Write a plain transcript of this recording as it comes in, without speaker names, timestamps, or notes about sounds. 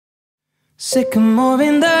Sycamore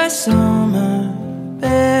in the summer,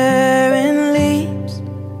 bearing leaves.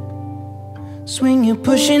 Swing your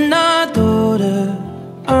pushing our daughter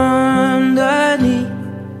underneath.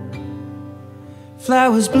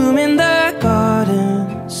 Flowers bloom in the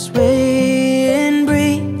garden, swaying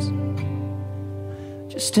breeze.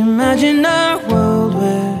 Just imagine a world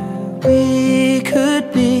where we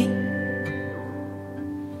could be.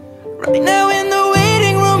 Right now in the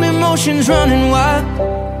waiting room, emotions running wild.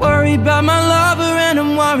 Worried about my lover and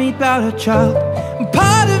I'm worried about a child. And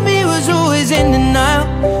part of me was always in denial.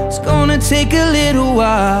 It's gonna take a little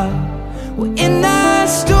while. We're in our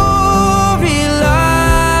story,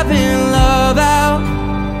 love in, love out.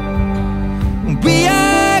 We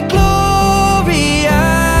are glorious.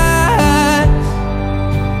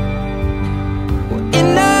 We're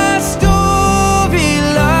in our story,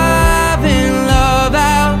 love in, love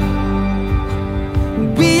out.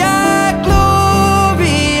 We are glorious.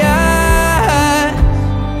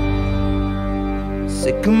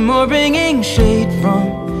 Sycamore bringing shade from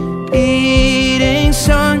beating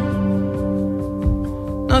sun.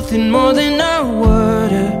 Nothing more than a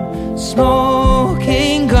word, a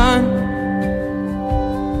smoking gun.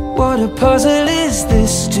 What a puzzle is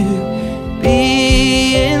this to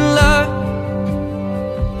be in love,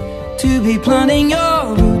 to be planting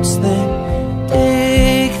your roots then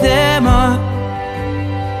dig them up.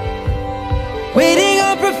 Waiting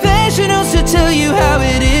on professionals to tell you how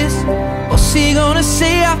it is. What's he gonna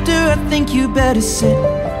say after? I think you better sit.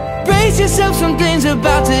 Brace yourself, something's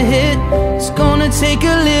about to hit. It's gonna take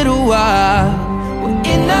a little while. We're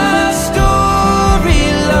in our story,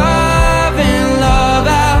 love and love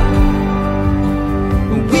out.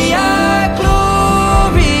 We are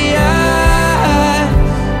glorious.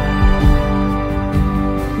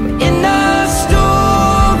 We're in our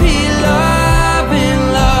story, love and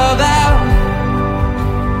love out.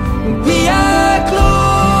 We are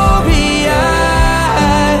glorious.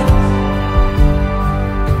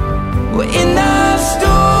 We're in our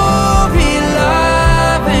story,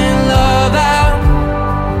 love and love out.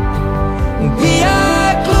 We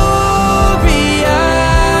are glorious.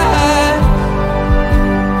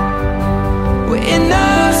 We're in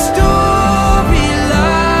our story,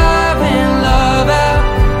 love and love out.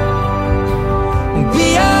 We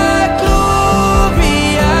are glorious.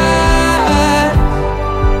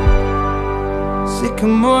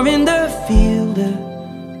 Sycamore in the field, a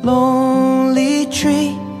lonely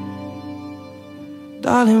tree.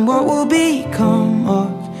 Darling, what will become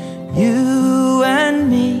of you and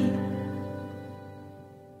me?